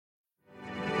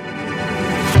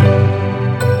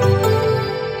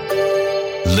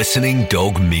Listening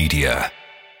Dog Media.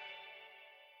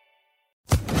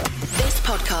 This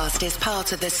podcast is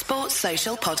part of the Sports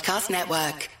Social Podcast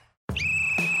Network.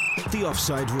 The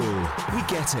Offside Rule. We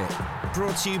get it.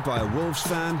 Brought to you by a Wolves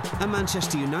fan, a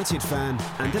Manchester United fan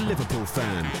and a Liverpool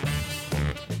fan.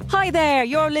 Hi there,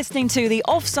 you're listening to the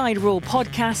Offside Rule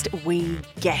podcast. We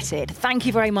get it. Thank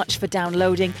you very much for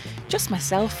downloading. Just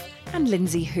myself and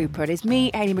Lindsay Hooper. It is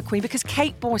me, Hayley McQueen, because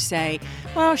Kate Borsay,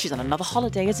 well, she's on another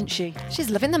holiday, isn't she? She's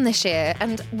loving them this year,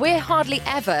 and we're hardly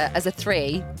ever as a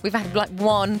three. We've had like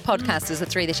one podcast as a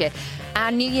three this year. Our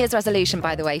New Year's resolution,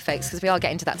 by the way, folks, because we are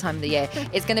getting to that time of the year,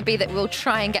 is going to be that we'll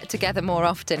try and get together more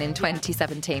often in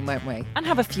 2017, won't we? And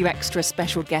have a few extra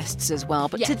special guests as well.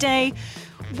 But Yes. Today,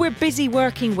 we're busy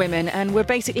working women and we're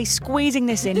basically squeezing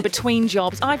this in between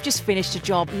jobs. I've just finished a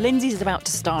job. Lindsay's about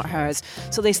to start hers.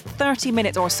 So this 30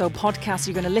 minutes or so podcast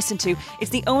you're going to listen to is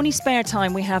the only spare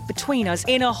time we have between us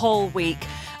in a whole week.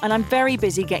 And I'm very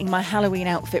busy getting my Halloween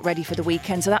outfit ready for the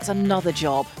weekend. So that's another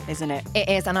job, isn't it? It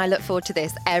is, and I look forward to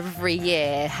this every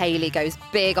year. Hayley goes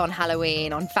big on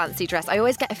Halloween, on fancy dress. I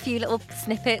always get a few little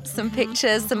snippets, some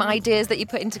pictures, some ideas that you're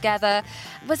putting together.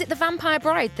 Was it the Vampire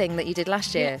Bride thing that you did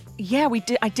last year? Yeah, we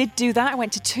did. I did do that. I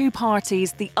went to 2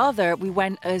 parties. The other, we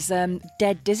went as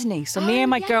Dead Disney. So me and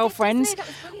my girlfriends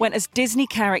went as Disney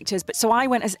characters. But so I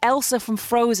went as Elsa from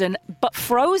Frozen, but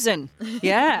Frozen.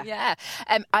 Yeah. Yeah.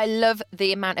 I love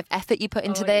the amount of effort you put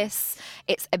into this.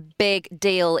 It's a big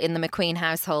deal in the McQueen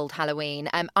household, Halloween.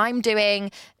 I'm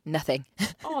doing nothing.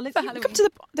 Oh,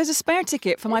 there's a spare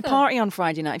ticket for my party on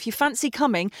Friday night. If you fancy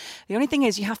coming, the only thing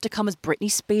is you have to come as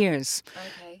Britney Spears.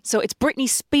 Okay. So it's Britney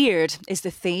Speared is the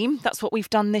theme. That's what we've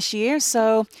done this year.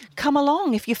 So come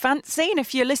along if you fancy. And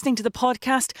if you're listening to the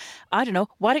podcast, I don't know,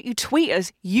 why don't you tweet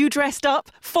us, you dressed up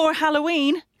for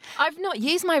Halloween? I've not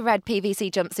used my red PVC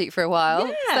jumpsuit for a while.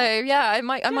 Yeah. So yeah, I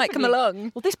might come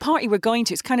along. Well, this party we're going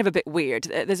to, it's kind of a bit weird.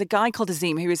 There's a guy called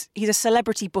Azim he's a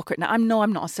celebrity booker. Now, I'm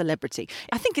not a celebrity.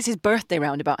 I think it's his birthday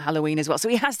round about Halloween as well. So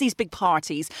he has these big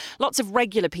parties. Lots of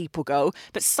regular people go,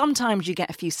 but sometimes you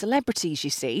get a few celebrities, you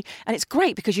see. And it's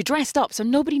great because you're dressed up so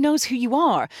nobody knows who you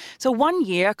are. So one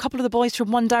year, a couple of the boys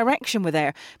from One Direction were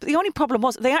there. But the only problem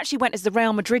was they actually went as the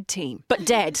Real Madrid team, but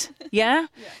dead. Yeah?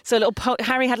 So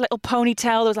Harry had a little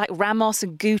ponytail. There was like Ramos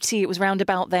and Guti. It was round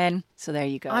about then. So there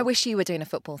you go. I wish you were doing a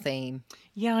football theme.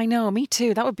 Yeah, I know. Me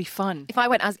too. That would be fun. If I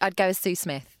went, I'd go as Sue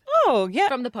Smith. Oh, yeah.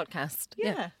 From the podcast.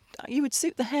 Yeah. You would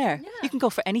suit the hair. Yeah. You can go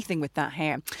for anything with that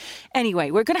hair. Anyway,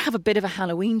 we're going to have a bit of a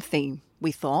Halloween theme,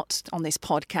 we thought, on this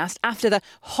podcast. After the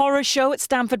horror show at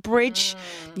Stamford Bridge,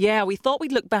 yeah, we thought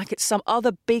we'd look back at some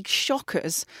other big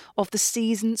shockers of the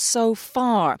season so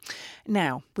far.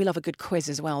 Now, we love a good quiz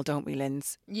as well, don't we,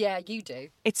 Linz? Yeah, you do.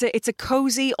 It's a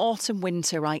cosy autumn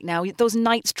winter right now. Those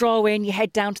nights draw in, you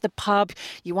head down to the pub,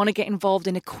 you want to get involved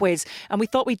in a quiz. And we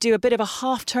thought we'd do a bit of a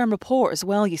half-term report as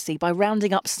well, you see, by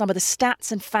rounding up some of the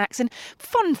stats and facts and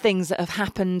fun things that have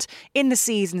happened in the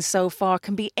season so far.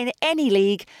 Can be in any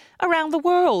league around the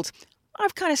world.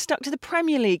 I've kind of stuck to the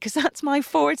Premier League because that's my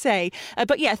forte.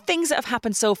 But yeah, things that have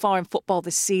happened so far in football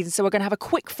this season. So we're going to have a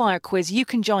quick fire quiz. You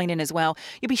can join in as well.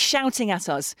 You'll be shouting at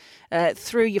us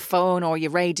through your phone or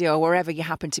your radio, wherever you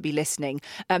happen to be listening.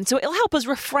 So it'll help us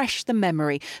refresh the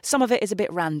memory. Some of it is a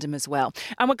bit random as well.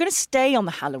 And we're going to stay on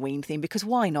the Halloween theme because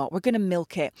why not? We're going to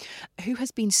milk it. Who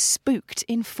has been spooked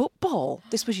in football?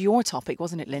 This was your topic,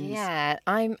 wasn't it, Linz? Yeah,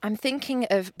 I'm thinking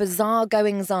of bizarre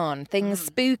goings on, things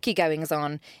spooky goings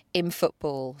on in football.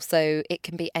 So it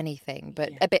can be anything,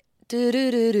 but a bit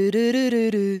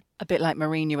A bit like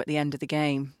Mourinho at the end of the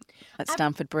game at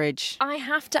Stamford Bridge. I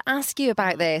have to ask you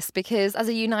about this because as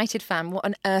a United fan, what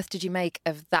on earth did you make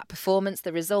of that performance,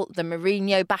 the result, the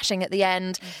Mourinho bashing at the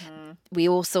end? We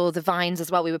all saw the vines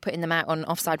as well. We were putting them out on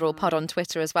Offside Rule Pod on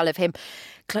Twitter as well of him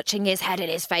clutching his head in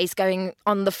his face, going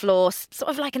on the floor, sort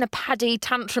of like in a Paddy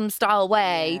tantrum style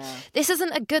way. Yeah. This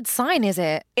isn't a good sign, is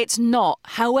it? It's not.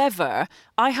 However,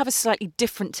 I have a slightly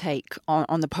different take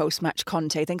on the post-match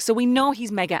Conte thing. So we know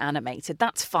he's mega animated.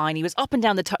 That's fine. He was up and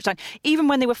down the touchline. Even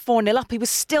when they were 4-0 up, he was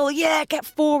still, get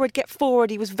forward, get forward.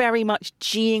 He was very much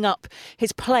geeing up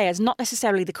his players, not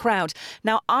necessarily the crowd.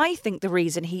 Now, I think the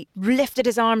reason he lifted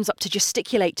his arms up to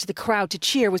gesticulate to the crowd to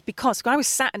cheer was because I was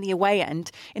sat in the away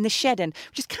end, in the shed end,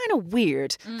 which is kind of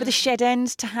weird for the shed end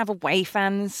to have away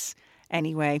fans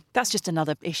Anyway, that's just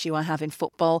another issue I have in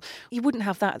football. You wouldn't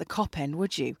have that at the Kop end,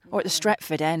 would you? Or at the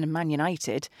Stretford end and Man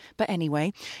United. But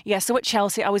anyway, yeah, so at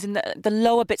Chelsea, I was in the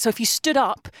lower bit. So if you stood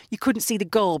up, you couldn't see the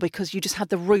goal because you just had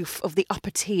the roof of the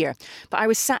upper tier. But I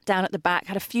was sat down at the back,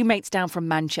 had a few mates down from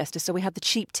Manchester, so we had the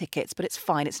cheap tickets, but it's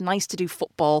fine. It's nice to do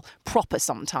football proper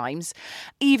sometimes.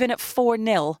 Even at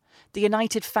 4-0, the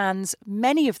United fans,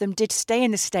 many of them did stay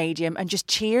in the stadium and just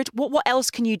cheered. What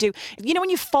else can you do? You know when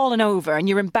you've fallen over and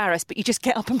you're embarrassed, but you just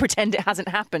get up and pretend it hasn't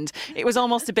happened? It was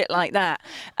almost a bit like that.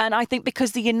 And I think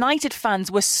because the United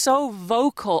fans were so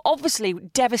vocal, obviously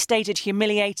devastated,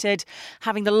 humiliated,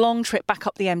 having the long trip back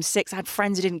up the M6. I had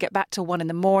friends who didn't get back till 1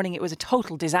 a.m. It was a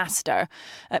total disaster.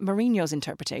 Mourinho's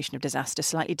interpretation of disaster,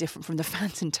 slightly different from the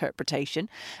fans' interpretation.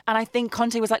 And I think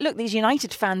Conte was like, look, these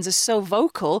United fans are so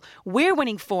vocal. We're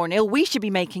winning 4-0. We should be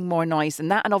making more noise than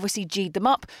that. And obviously G'd them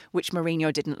up, which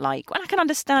Mourinho didn't like. And I can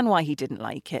understand why he didn't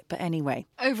like it. But anyway.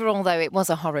 Overall, though, it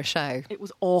was a horror show. It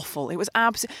was awful. It was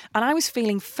absolutely... And I was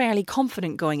feeling fairly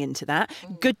confident going into that.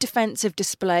 Good defensive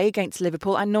display against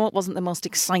Liverpool. I know it wasn't the most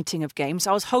exciting of games.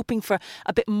 So I was hoping for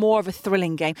a bit more of a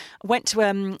thrilling game. I went to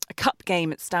a cup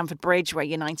game at Stamford Bridge where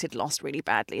United lost really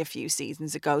badly a few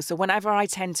seasons ago. So whenever I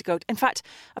tend to go... In fact,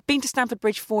 I've been to Stamford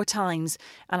Bridge 4 times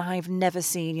and I've never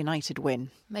seen United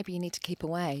win. Maybe you need to keep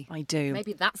away. I do.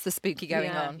 Maybe that's the spooky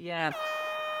going on. Yeah.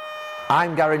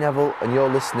 I'm Gary Neville and you're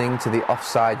listening to the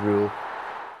Offside Rule.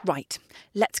 Right,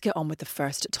 let's get on with the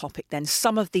first topic then.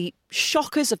 Some of the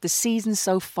shockers of the season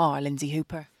so far, Lindsay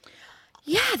Hooper.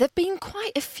 Yeah, there have been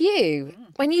quite a few.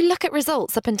 When you look at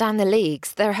results up and down the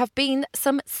leagues, there have been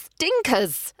some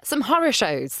stinkers, some horror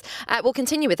shows. We'll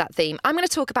continue with that theme. I'm going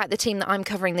to talk about the team that I'm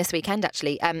covering this weekend,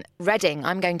 actually. Reading.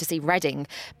 I'm going to see Reading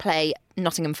play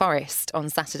Nottingham Forest on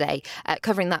Saturday,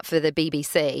 covering that for the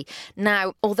BBC.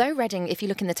 Now, although Reading, if you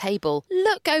look in the table,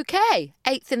 look okay.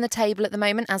 8th in the table at the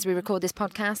moment as we record this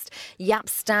podcast. Jaap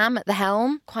Stam at the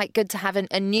helm. Quite good to have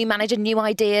a new manager, new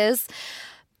ideas.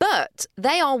 But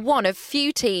they are one of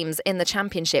few teams in the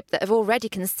Championship that have already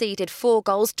conceded 4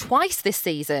 goals twice this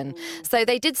season. So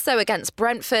they did so against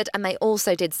Brentford and they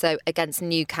also did so against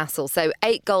Newcastle. So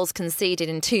 8 goals conceded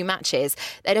in 2 matches.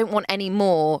 They don't want any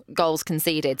more goals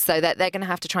conceded. So that they're going to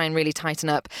have to try and really tighten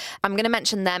up. I'm going to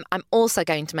mention them. I'm also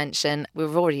going to mention,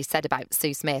 we've already said about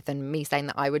Sue Smith and me saying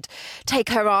that I would take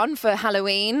her on for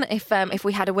Halloween if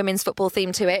we had a women's football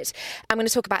theme to it. I'm going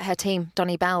to talk about her team,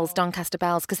 Doncaster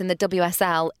Bells, because in the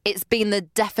WSL, it's been the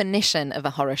definition of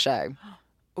a horror show.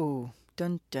 Oh,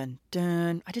 dun, dun,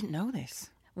 dun. I didn't know this.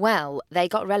 Well, they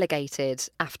got relegated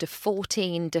after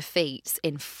 14 defeats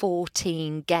in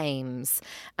 14 games.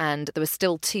 And there were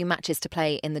still 2 matches to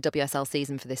play in the WSL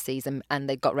season for this season, and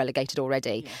they got relegated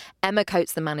already. Yeah. Emma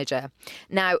Coates, the manager.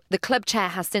 Now, the club chair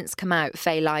has since come out,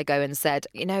 Faye Ligo, and said,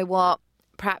 you know what?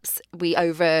 Perhaps we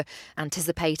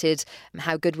over-anticipated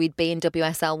how good we'd be in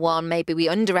WSL 1. Maybe we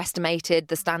underestimated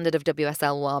the standard of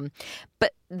WSL 1.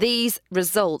 But these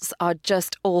results are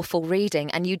just awful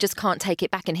reading and you just can't take it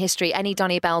back in history. Any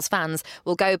Donny Bells fans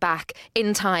will go back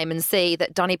in time and see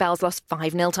that Donny Bells lost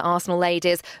 5-0 to Arsenal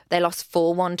Ladies. They lost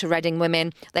 4-1 to Reading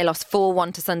Women. They lost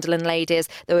 4-1 to Sunderland Ladies.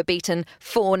 They were beaten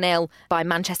 4-0 by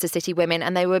Manchester City Women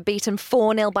and they were beaten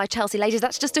 4-0 by Chelsea Ladies.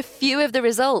 That's just a few of the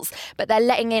results, but they're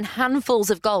letting in handfuls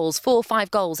of goals, 4 or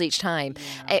 5 goals each time.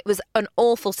 Yeah. It was an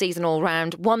awful season all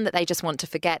round, one that they just want to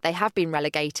forget. They have been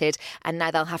relegated and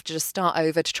now they'll have to just start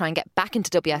over to try and get back into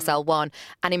WSL 1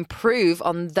 and improve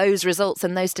on those results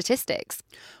and those statistics.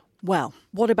 Well,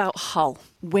 what about Hull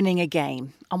winning a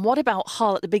game? And what about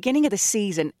Hull at the beginning of the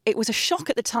season? It was a shock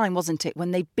at the time, wasn't it,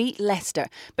 when they beat Leicester?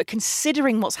 But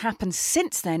considering what's happened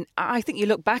since then, I think you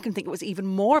look back and think it was even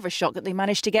more of a shock that they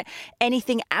managed to get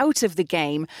anything out of the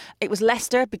game. It was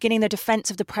Leicester beginning their defence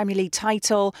of the Premier League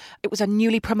title. It was a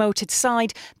newly promoted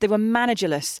side. They were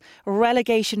managerless,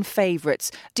 relegation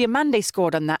favourites. Diomande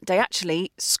scored on that day,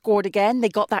 actually scored again. They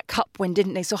got that cup win,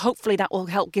 didn't they? So hopefully that will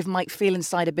help give Mike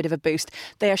Feelinside a bit of a boost.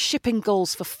 They are shipping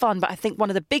goals for fun, but I think one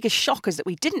of the biggest shockers that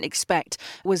we didn't expect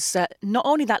was not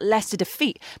only that Leicester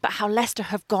defeat, but how Leicester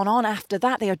have gone on after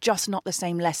that. They are just not the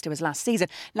same Leicester as last season.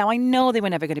 Now, I know they were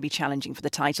never going to be challenging for the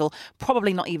title,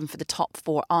 probably not even for the top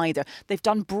 4 either. They've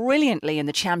done brilliantly in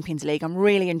the Champions League. I'm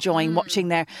really enjoying watching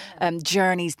their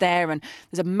journeys there, and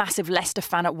there's a massive Leicester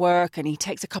fan at work and he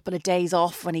takes a couple of days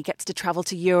off when he gets to travel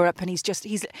to Europe and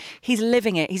he's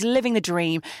living it. He's living the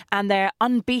dream, and their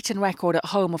unbeaten record at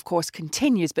home, of course,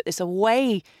 continues, but this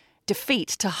away defeat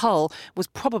to Hull was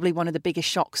probably one of the biggest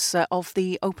shocks of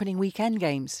the opening weekend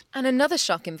games. And another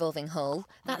shock involving Hull,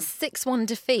 that 6-1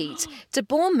 defeat to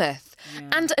Bournemouth. Yeah.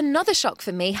 And another shock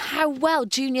for me, how well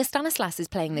Junior Stanislas is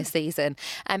playing this season.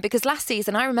 Because last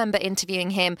season, I remember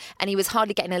interviewing him and he was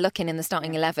hardly getting a look in the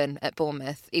starting 11 at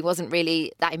Bournemouth. He wasn't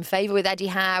really that in favour with Eddie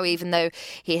Howe, even though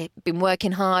he had been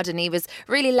working hard, and he was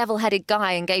a really level-headed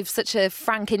guy and gave such a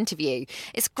frank interview.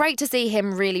 It's great to see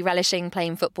him really relishing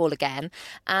playing football again.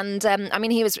 And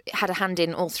he had a hand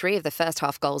in all 3 of the first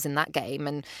half goals in that game,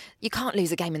 and you can't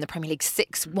lose a game in the Premier League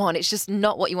 6-1. It's just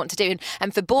not what you want to do.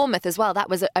 And for Bournemouth as well, that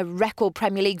was a record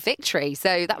Premier League victory.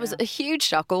 So that was a huge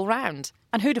shock all round.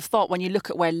 And who'd have thought, when you look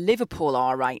at where Liverpool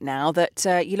are right now, that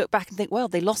you look back and think, well,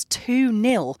 they lost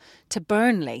 2-0 to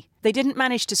Burnley. They didn't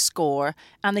manage to score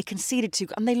and they conceded 2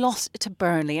 and they lost to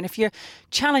Burnley. And if you're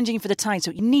challenging for the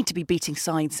title, you need to be beating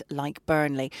sides like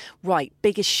Burnley. Right,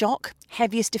 biggest shock,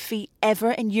 heaviest defeat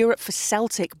ever in Europe for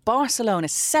Celtic. Barcelona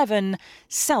 7,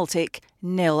 Celtic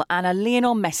 0, and a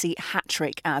Lionel Messi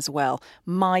hat-trick as well.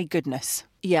 My goodness.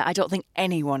 Yeah, I don't think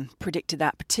anyone predicted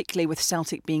that, particularly with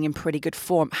Celtic being in pretty good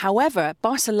form. However,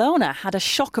 Barcelona had a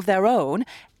shock of their own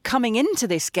coming into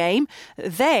this game.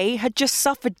 They had just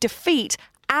suffered defeat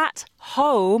at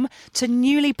home to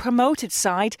newly promoted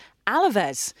side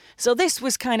Alaves. So this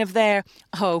was kind of their,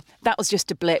 that was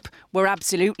just a blip. We're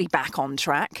absolutely back on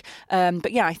track.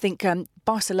 But yeah, I think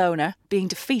Barcelona being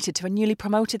defeated to a newly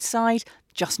promoted side,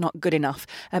 just not good enough.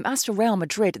 As for Real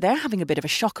Madrid, they're having a bit of a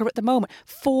shocker at the moment.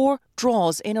 4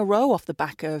 draws in a row off the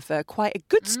back of quite a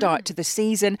good start to the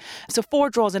season. So 4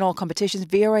 draws in all competitions.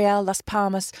 Villarreal, Las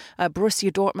Palmas,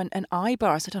 Borussia Dortmund and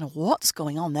Eibar. So I don't know what's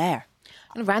going on there.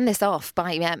 I ran this off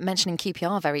by mentioning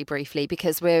QPR very briefly,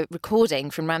 because we're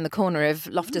recording from round the corner of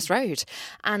Loftus Road.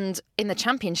 And in the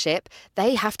Championship,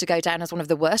 they have to go down as one of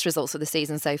the worst results of the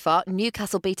season so far.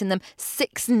 Newcastle beating them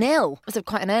 6-0. It was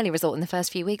quite an early result in the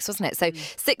first few weeks, wasn't it? So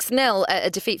 6-0, a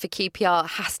defeat for QPR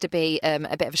has to be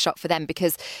a bit of a shock for them,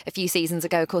 because a few seasons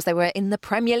ago, of course, they were in the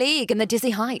Premier League and the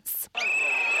dizzy heights.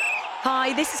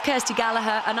 Hi, this is Kirsty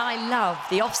Gallagher and I love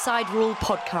the Offside Rule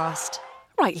podcast.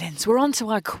 Right, Linz, we're on to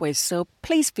our quiz, so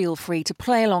please feel free to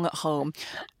play along at home.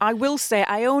 I will say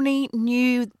I only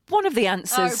knew one of the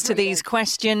answers to these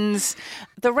questions.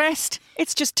 The rest,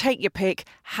 it's just take your pick,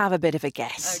 have a bit of a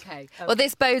guess. Okay. Well,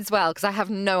 this bodes well, because I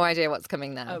have no idea what's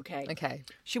coming now. Okay.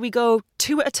 Should we go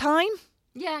 2 at a time?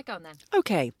 Yeah, go on then.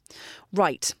 Okay.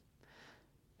 Right.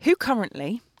 Who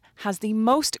currently has the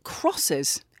most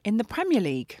crosses in the Premier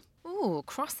League? Ooh,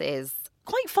 crosses.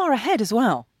 Quite far ahead as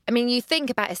well. I mean, you think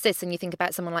about assists and you think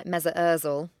about someone like Mesut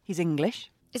Ozil. He's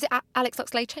English. Is it Alex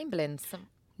Oxlade-Chamberlain?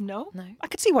 No. I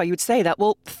could see why you would say that.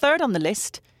 Well, 3rd on the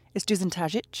list is Dusan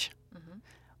Tadic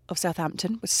of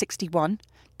Southampton with 61.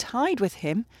 Tied with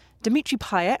him, Dimitri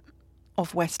Payet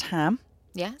of West Ham.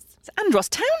 Yes. It's Andros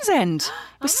Townsend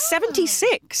with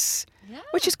 76,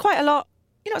 which is quite a lot.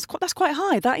 You know, that's quite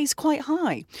high. That is quite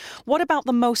high. What about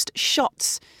the most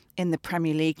shots in the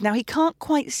Premier League? Now, he can't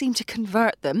quite seem to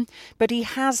convert them, but he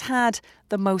has had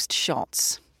the most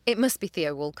shots. It must be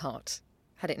Theo Walcott,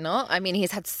 had it not? I mean,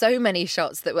 he's had so many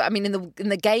shots that were, I mean, in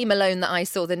the game alone that I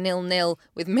saw, the 0-0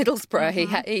 with Middlesbrough,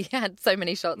 he had so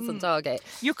many shots on target.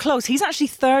 You're close. He's actually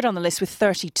 3rd on the list with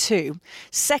 32.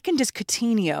 2nd is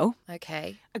Coutinho.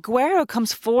 Okay. Aguero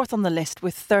comes 4th on the list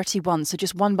with 31, so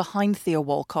just 1 behind Theo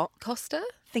Walcott. Costa?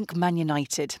 Think Man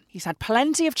United. He's had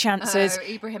plenty of chances.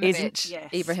 Ibrahimovic.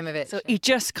 Yes. Ibrahimovic. So he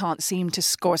just can't seem to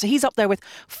score. So he's up there with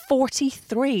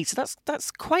 43. So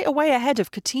that's quite a way ahead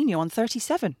of Coutinho on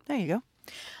 37. There you go.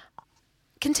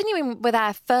 Continuing with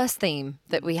our first theme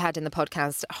that we had in the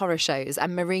podcast, horror shows,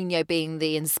 and Mourinho being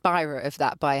the inspirer of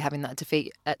that by having that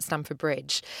defeat at Stamford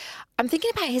Bridge, I'm thinking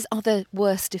about his other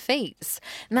worst defeats.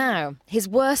 Now, his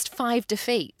worst 5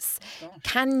 defeats.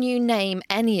 Can you name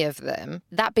any of them?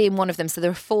 That being one of them, so there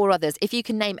are 4 others. If you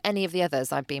can name any of the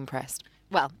others, I'd be impressed.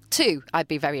 Well, 2, I'd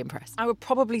be very impressed. I would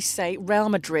probably say Real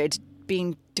Madrid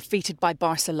being defeated by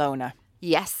Barcelona.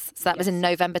 Yes, so that was in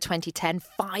November 2010,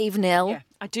 5-0. Yeah.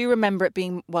 I do remember it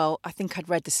being, well, I think I'd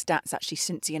read the stats actually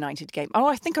since the United game. Oh,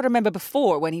 I think I remember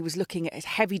before when he was looking at his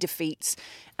heavy defeats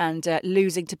and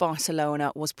losing to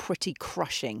Barcelona was pretty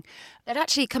crushing. They'd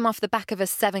actually come off the back of a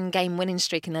 7-game winning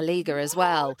streak in La Liga as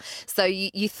well. So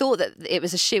you thought that it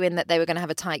was a shoo-in that they were going to have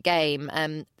a tight game.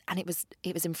 And it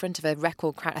was in front of a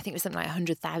record crowd. I think it was something like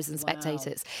 100,000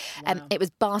 spectators. Wow. It was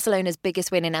Barcelona's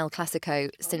biggest win in El Clasico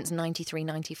since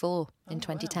 93-94 in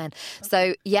 2010. Wow.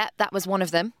 So, yeah, that was one of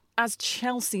them. As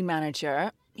Chelsea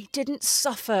manager, he didn't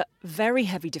suffer very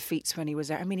heavy defeats when he was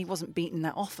there. I mean, he wasn't beaten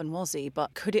that often, was he?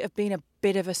 But could it have been a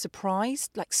bit of a surprise?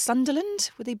 Like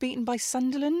Sunderland? Were they beaten by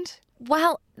Sunderland?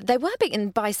 Well, they were beaten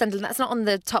by Sunderland. That's not on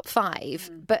the top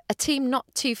 5, but a team not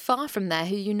too far from there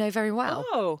who you know very well.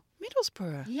 Oh,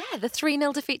 Middlesbrough. Yeah, the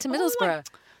 3-0 defeat to Middlesbrough.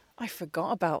 I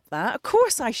forgot about that. Of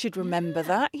course I should remember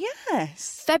that.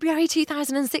 Yes. February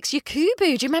 2006, Yakubu. Do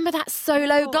you remember that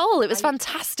solo goal? It was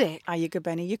fantastic.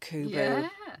 Ayugabeni Yakubu. Yeah.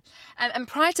 And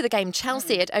prior to the game,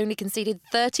 Chelsea had only conceded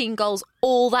 13 goals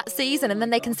all that season, and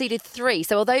then they conceded 3.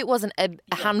 So although it wasn't a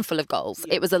handful of goals,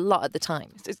 it was a lot at the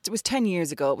time. It was 10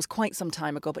 years ago. It was quite some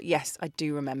time ago. But yes, I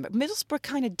do remember. Middlesbrough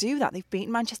kind of do that. They've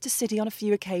beaten Manchester City on a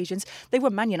few occasions. They were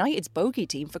Man United's bogey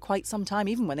team for quite some time,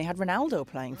 even when they had Ronaldo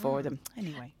playing for them.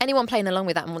 Anyway. Anyone playing along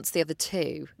with that amongst the other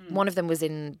two, one of them was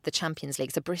in the Champions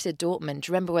League. So Borussia Dortmund,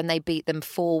 do you remember when they beat them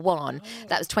 4-1?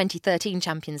 That was 2013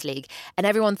 Champions League. And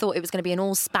everyone thought it was going to be an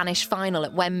all-Spanish final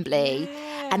at Wembley.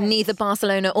 And neither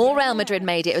Barcelona or Real Madrid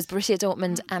made it. It was Borussia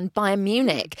Dortmund and Bayern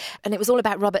Munich. And it was all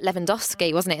about Robert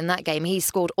Lewandowski, wasn't it, in that game? He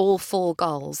scored all 4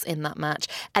 goals in that match.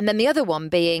 And then the other one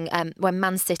being when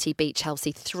Man City beat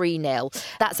Chelsea 3-0.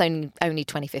 That's only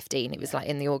 2015. It was like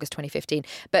in the August 2015.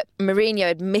 But Mourinho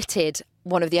admitted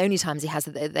one of the only times he has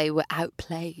that they were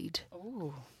outplayed.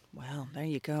 Oh, well, there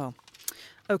you go.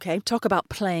 OK, talk about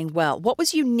playing well. What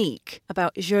was unique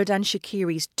about Xherdan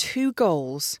Shaqiri's 2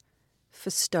 goals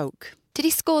for Stoke? Did he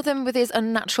score them with his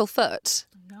unnatural foot?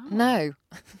 No.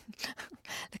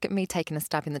 Look at me taking a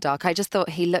stab in the dark. I just thought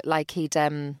he looked like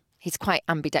he's quite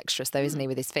ambidextrous though, isn't he,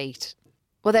 with his feet?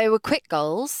 Well, they were quick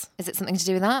goals. Is it something to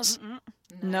do with that?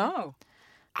 No.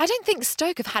 I don't think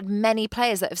Stoke have had many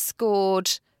players that have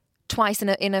scored twice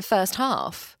in a first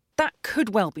half. That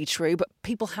could well be true, but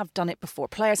people have done it before.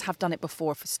 Players have done it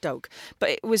before for Stoke. But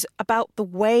it was about the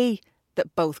way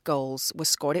that both goals were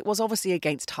scored. It was obviously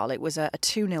against Hull. It was a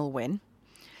 2-0 win.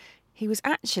 He was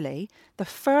actually the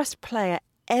first player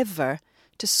ever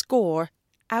to score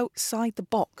outside the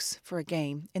box for a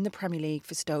game in the Premier League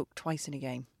for Stoke, twice in a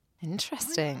game.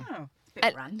 Interesting. Wow. A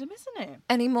bit random, isn't it?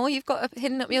 Any more you've got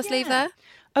hidden up your sleeve there?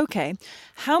 OK.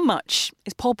 How much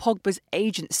is Paul Pogba's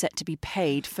agent set to be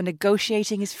paid for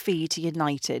negotiating his fee to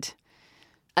United?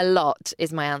 A lot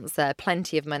is my answer.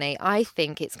 Plenty of money. I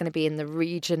think it's going to be in the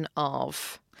region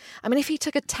of... I mean, if he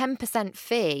took a 10%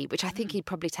 fee, which I think he'd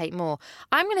probably take more,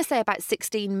 I'm going to say about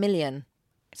 16 million.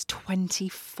 It's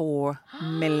 £24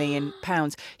 million.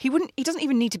 He doesn't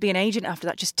even need to be an agent after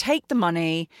that. Just take the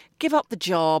money, give up the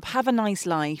job, have a nice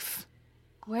life.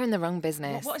 We're in the wrong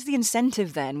business. What is the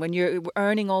incentive then when you're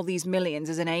earning all these millions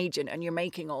as an agent and you're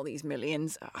making all these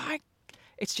millions?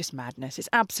 It's just madness. It's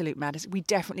absolute madness. We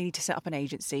definitely need to set up an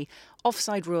agency,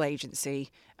 Offside Rule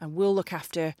Agency, and we'll look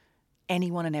after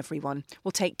anyone and everyone.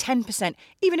 We'll take 10%,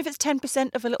 even if it's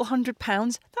 10% of a little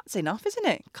 £100. That's enough, isn't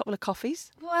it? A couple of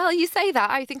coffees. Well, you say that.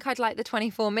 I think I'd like the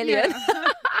 24 million.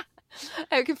 Yeah.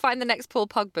 We can find the next Paul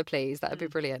Pogba, please. That would be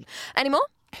brilliant. Any more?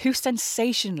 Who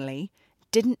sensationally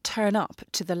didn't turn up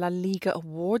to the La Liga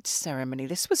awards ceremony.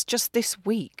 This was just this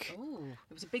week. Ooh.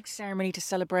 It was a big ceremony to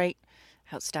celebrate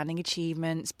outstanding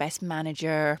achievements, best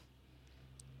manager.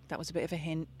 That was a bit of a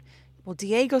hint. Well,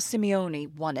 Diego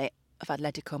Simeone won it of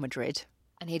Atletico Madrid.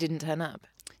 And he didn't turn up?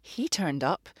 He turned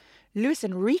up. Luis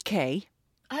Enrique...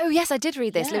 Oh, yes, I did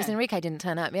read this. Yeah. Luis Enrique didn't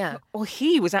turn up, yeah. Well,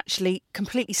 he was actually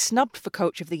completely snubbed for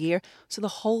Coach of the Year, so the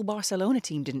whole Barcelona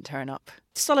team didn't turn up.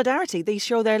 Solidarity. They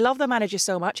show they love their manager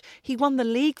so much. He won the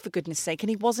league, for goodness sake, and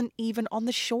he wasn't even on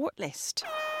the shortlist.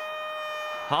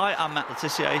 Hi, I'm Matt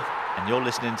Letitia, and you're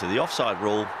listening to The Offside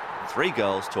Rule, 3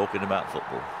 girls talking about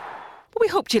football. Well, we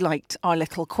hoped you liked our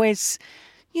little quiz.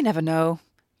 You never know.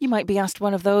 You might be asked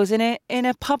one of those in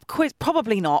a pub quiz.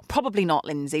 Probably not,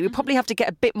 Lindsay. We probably have to get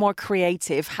a bit more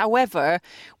creative. However,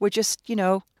 we're just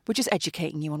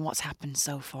educating you on what's happened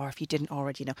so far, if you didn't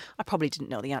already know. I probably didn't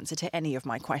know the answer to any of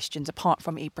my questions, apart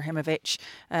from Ibrahimovic.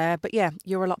 But yeah,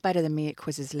 you're a lot better than me at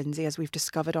quizzes, Lindsay, as we've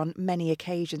discovered on many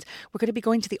occasions. We're going to be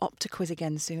going to the Opta quiz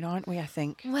again soon, aren't we, I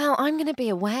think? Well, I'm going to be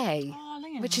away.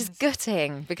 Which is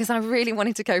gutting, because I really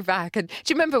wanted to go back. And do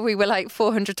you remember we were like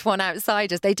 400 to 1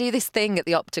 outsiders? They do this thing at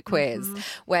the Opta quiz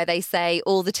where they say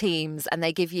all the teams and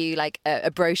they give you like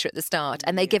a brochure at the start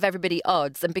and they give everybody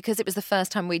odds. And because it was the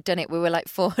first time we'd done it, we were like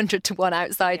 400 to 1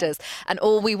 outsiders. Yeah. And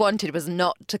all we wanted was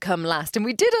not to come last. And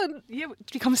we didn't. Yeah,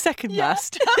 to come second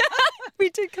last. We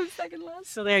did come second last.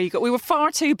 So there you go. We were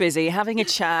far too busy having a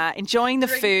chat, enjoying the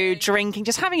food, drinking,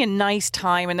 just having a nice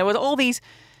time. And there were all these...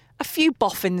 a few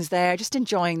boffins there, just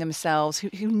enjoying themselves,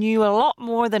 who knew a lot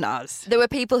more than us. There were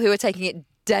people who were taking it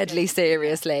deadly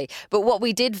seriously. But what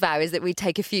we did vow is that we'd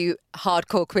take a few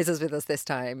hardcore quizzes with us this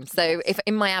time. So if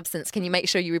in my absence, can you make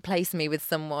sure you replace me with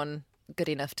someone good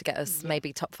enough to get us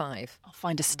maybe top 5? I'll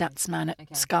find a stats man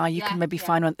at Sky. You can maybe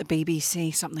find one at the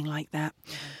BBC, something like that.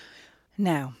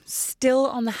 Now, still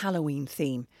on the Halloween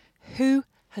theme, who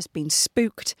has been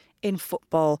spooked in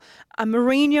football?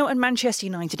 Mourinho and Manchester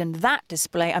United, and that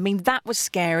display, I mean, that was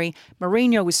scary.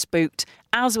 Mourinho was spooked,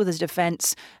 as with his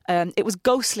defence. It was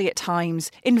ghostly at times,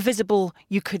 invisible,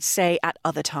 you could say, at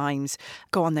other times.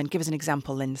 Go on then, give us an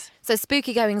example, Linz. So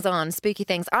spooky goings on, spooky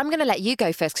things. I'm going to let you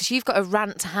go first because you've got a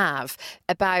rant to have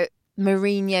about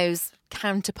Mourinho's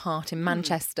counterpart in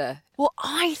Manchester. Well,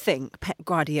 I think Pep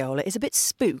Guardiola is a bit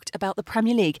spooked about the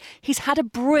Premier League. He's had a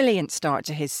brilliant start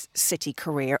to his City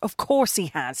career. Of course he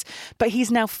has. But he's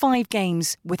now 5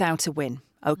 games without a win,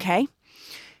 OK?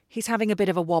 He's having a bit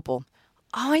of a wobble.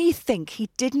 I think he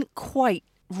didn't quite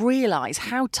realise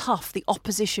how tough the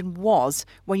opposition was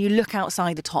when you look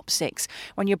outside the top 6.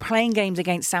 When you're playing games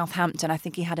against Southampton, I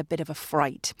think he had a bit of a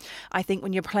fright. I think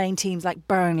when you're playing teams like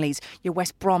Burnley's, your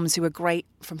West Broms, who are great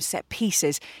from set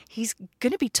pieces, he's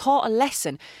going to be taught a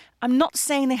lesson. I'm not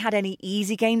saying they had any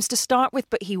easy games to start with,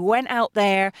 but he went out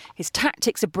there. His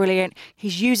tactics are brilliant.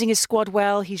 He's using his squad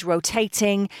well. He's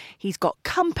rotating. He's got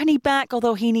company back,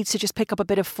 although he needs to just pick up a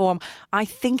bit of form. I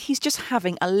think he's just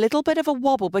having a little bit of a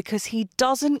wobble because he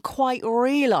doesn't quite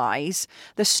realise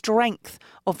the strength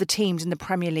of the teams in the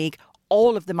Premier League.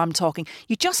 All of them I'm talking.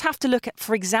 You just have to look at,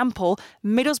 for example,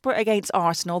 Middlesbrough against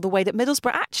Arsenal, the way that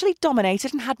Middlesbrough actually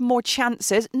dominated and had more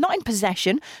chances, not in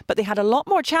possession, but they had a lot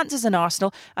more chances than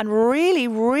Arsenal and really,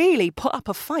 really put up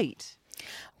a fight.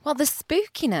 Well, the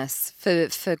spookiness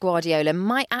for Guardiola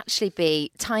might actually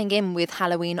be tying in with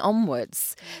Halloween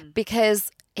onwards because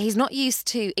he's not used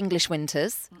to English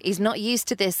winters. He's not used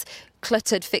to this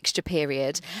cluttered fixture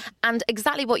period. And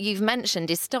exactly what you've mentioned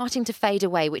is starting to fade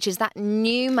away, which is that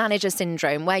new manager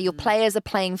syndrome where your players are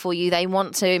playing for you. They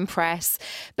want to impress,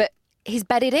 but he's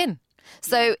bedded in.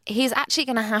 So he's actually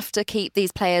going to have to keep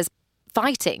these players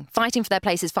fighting for their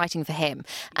places, fighting for him.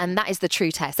 And that is the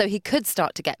true test. So he could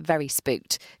start to get very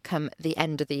spooked come the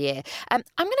end of the year. I'm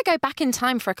going to go back in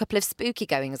time for a couple of spooky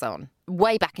goings on.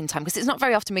 Way back in time, because it's not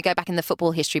very often we go back in the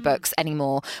football history books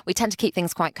anymore. We tend to keep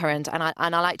things quite current, and I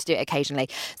like to do it occasionally.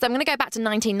 So I'm going to go back to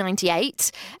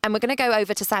 1998, and we're going to go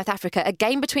over to South Africa, a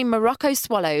game between Morocco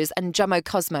Swallows and Jomo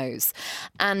Cosmos.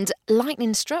 And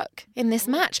lightning struck in this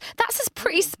match. That's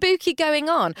pretty spooky going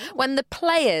on when the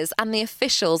players and the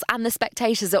officials and the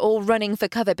spectators are all running for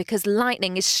cover because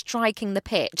lightning is striking the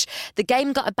pitch. The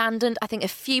game got abandoned. I think a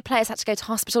few players had to go to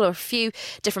hospital, or a few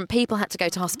different people had to go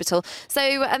to hospital.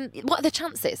 So what are the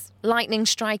chances? Lightning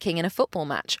striking in a football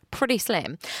match? Pretty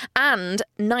slim. And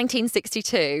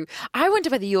 1962, I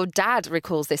wonder whether your dad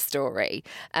recalls this story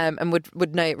and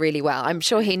would know it really well. I'm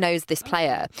sure he knows this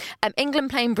player.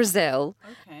 England playing Brazil,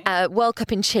 World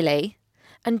Cup in Chile,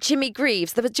 and Jimmy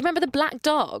Greaves. Do you remember the black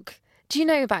dog? Do you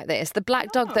know about this? The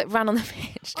black dog that ran on the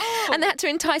pitch. And they had to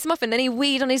entice him off, and then he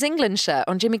weed on his England shirt,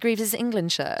 on Jimmy Greaves'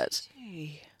 England shirt.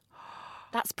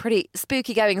 That's pretty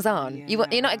spooky goings on. Yeah.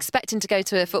 You're not expecting to go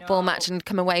to a football match and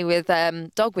come away with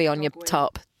dogwee on your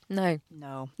top. No.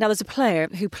 Now, there's a player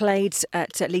who played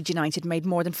at Leeds United, made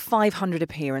more than 500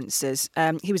 appearances.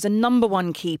 He was the number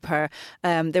 1 keeper.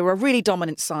 They were a really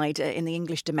dominant side in the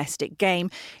English domestic game.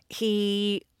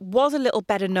 He was a little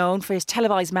better known for his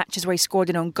televised matches where he scored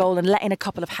an own goal and let in a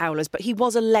couple of howlers, but he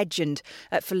was a legend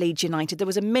for Leeds United. There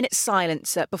was a minute's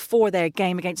silence before their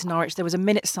game against Norwich. There was a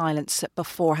minute's silence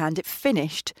beforehand. It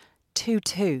finished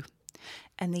 2-2.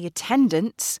 And the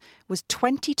attendance was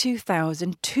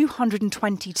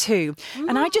 22,222.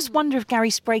 And I just wonder if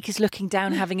Gary Sprake is looking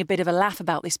down, having a bit of a laugh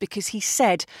about this, because he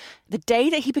said the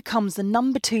day that he becomes the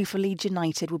number 2 for Leeds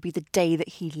United will be the day that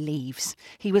he leaves.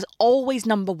 He was always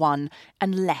number 1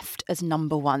 and left as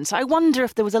number 1. So I wonder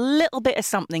if there was a little bit of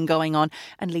something going on.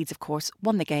 And Leeds, of course,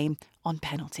 won the game on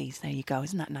penalties. There you go.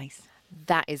 Isn't that nice?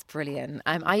 That is brilliant.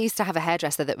 I used to have a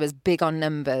hairdresser that was big on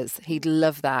numbers. He'd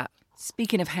love that.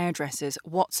 Speaking of hairdressers,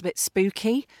 what's a bit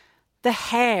spooky? The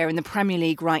hair in the Premier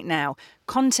League right now.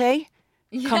 Conte,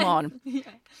 come on. Yeah.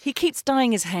 He keeps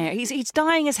dyeing his hair. He's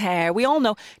dyeing his hair. We all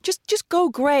know. Just go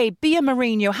grey. Be a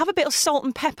Mourinho. Have a bit of salt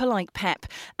and pepper like Pep.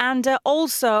 And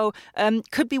also,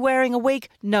 could be wearing a wig.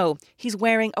 No, he's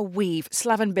wearing a weave.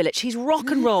 Slaven Bilic. He's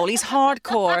rock and roll. He's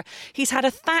hardcore. He's had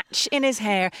a thatch in his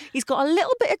hair. He's got a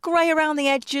little bit of grey around the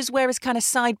edges where his kind of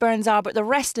sideburns are, but the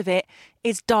rest of it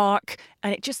is dark,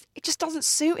 and it just doesn't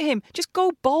suit him. Just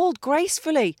go bald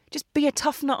gracefully. Just be a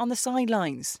tough nut on the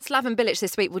sidelines. Slaven Bilic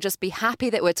this week will just be happy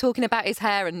that we're talking about his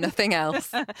hair and nothing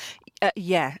else.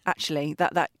 Yeah, actually,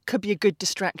 that could be a good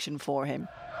distraction for him.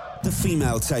 The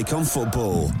female take on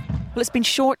football. Well, it's been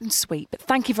short and sweet, but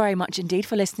thank you very much indeed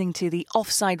for listening to the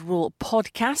Offside Rule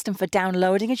podcast and for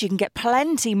downloading it. You can get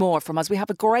plenty more from us. We have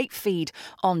a great feed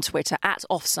on Twitter at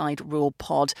Offside Rule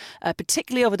Pod,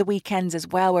 particularly over the weekends as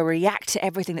well, where we react to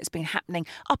everything that's been happening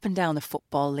up and down the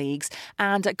football leagues.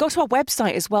 And go to our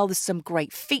website as well. There's some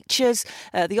great features.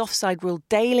 The Offside Rule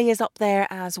Daily is up there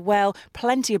as well.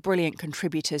 Plenty of brilliant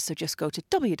contributors. So just go to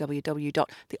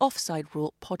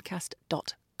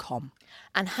www.theoffsiderulepodcast.com.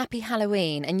 And happy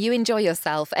Halloween, and you enjoy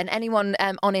yourself. And anyone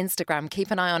on Instagram,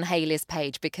 keep an eye on Hayley's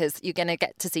page, because you're going to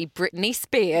get to see Britney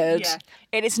Spears. Yeah.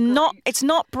 It's not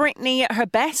Britney at her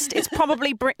best. It's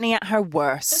probably Britney at her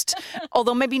worst.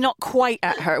 Although maybe not quite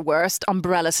at her worst,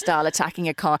 umbrella style attacking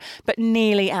a car, but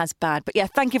nearly as bad. But yeah,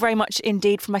 thank you very much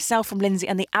indeed from myself, from Lindsay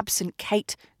and the absent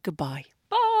Kate. Goodbye.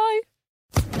 Bye.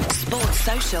 Sports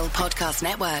Social Podcast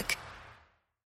Network.